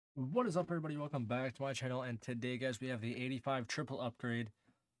What is up, everybody? Welcome back to my channel, and today, guys, we have the 85 triple upgrade.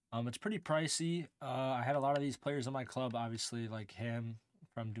 It's pretty pricey. I had a lot of these players in my club, obviously, like him,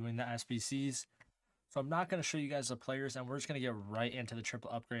 from doing the SBCs. So I'm not going to show you guys the players, and we're just going to get right into the triple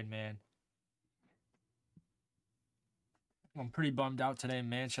upgrade, man. I'm pretty bummed out today.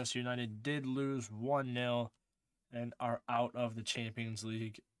 Manchester United did lose 1-0 and are out of the Champions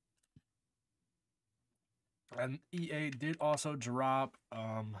League. And EA did also drop,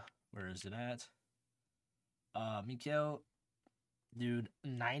 where is it at? Mikel, dude,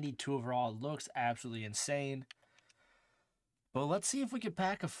 92 overall, looks absolutely insane. But let's see if we can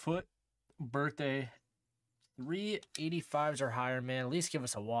pack a foot birthday. 385s or higher, man. At least give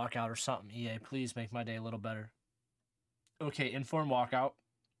us a walkout or something, EA. Please make my day a little better. Okay, inform walkout.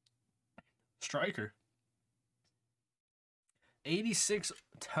 Striker. 86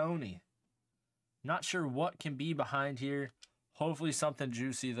 Tony. Not sure what can be behind here. Hopefully something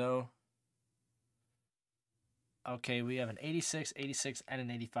juicy, though. Okay, we have an 86, 86, and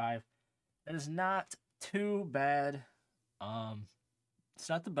an 85. That is not too bad. It's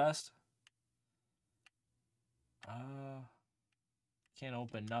not the best. Can't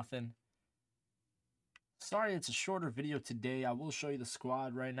open nothing. Sorry, it's a shorter video today. I will show you the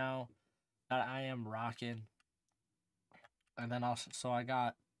squad right now that I am rocking. And then also, so I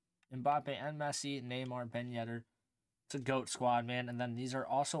got Mbappe and Messi, Neymar, Ben Yedder. It's a GOAT squad, man. And then these are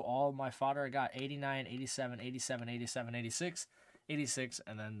also all my fodder. I got 89, 87, 87, 87, 86, 86,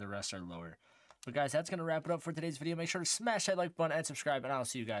 and then the rest are lower. But guys, that's going to wrap it up for today's video. Make sure to smash that like button and subscribe, and I'll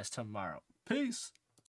see you guys tomorrow. Peace.